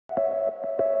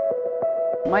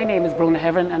My name is Bronagh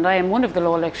Heverin and I am one of the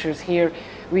law lecturers here.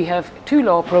 We have two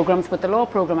law programmes, but the law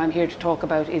programme I'm here to talk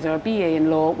about is our BA in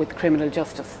Law with Criminal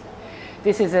Justice.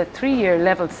 This is a 3-year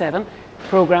Level 7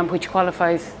 programme which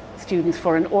qualifies students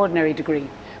for an ordinary degree,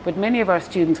 but many of our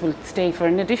students will stay for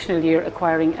an additional year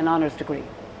acquiring an honours degree.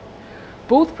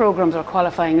 Both programmes are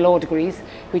qualifying law degrees,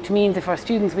 which means if our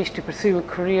students wish to pursue a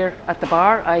career at the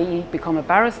bar, i.e. become a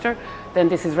barrister, then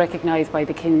this is recognised by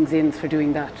the King's Inns for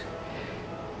doing that.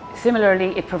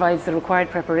 Similarly, it provides the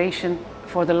required preparation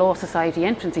for the Law Society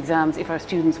entrance exams if our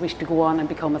students wish to go on and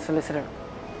become a solicitor.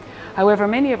 However,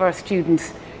 many of our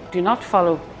students do not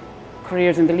follow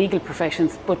careers in the legal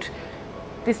professions, but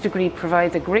this degree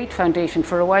provides a great foundation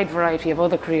for a wide variety of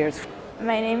other careers.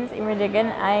 My name is Eimear Doogan.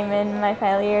 I'm in my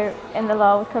final year in the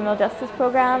Law with Criminal Justice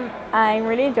programme. I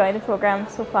really enjoyed the programme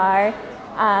so far.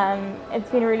 It's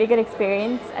been a really good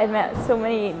experience. I've met so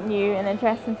many new and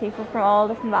interesting people from all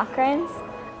different backgrounds.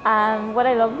 What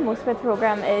I love most about the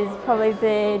programme is probably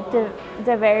the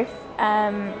diverse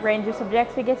range of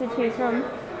subjects we get to choose from.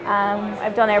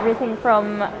 I've done everything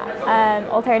from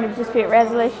alternative dispute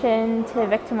resolution to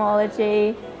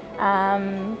victimology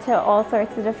to all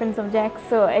sorts of different subjects,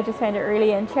 so I just found it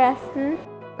really interesting.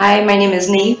 Hi, my name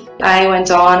is Niamh. I went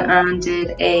on and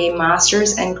did a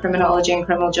Masters in Criminology and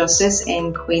Criminal Justice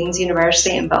in Queen's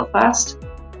University in Belfast.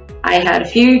 I had a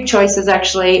few choices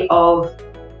actually of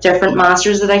different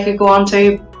masters that I could go on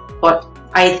to, but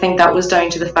I think that was down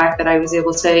to the fact that I was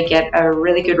able to get a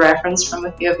really good reference from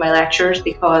a few of my lecturers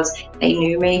because they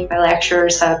knew me. My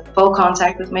lecturers had full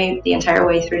contact with me the entire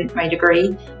way through my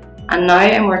degree. And now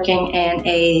I'm working in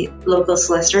a local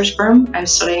solicitor's firm. I'm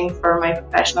studying for my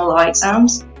professional law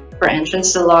exams for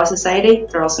entrance to the Law Society.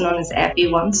 They're also known as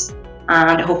FE1s,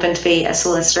 and hoping to be a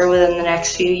solicitor within the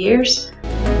next few years.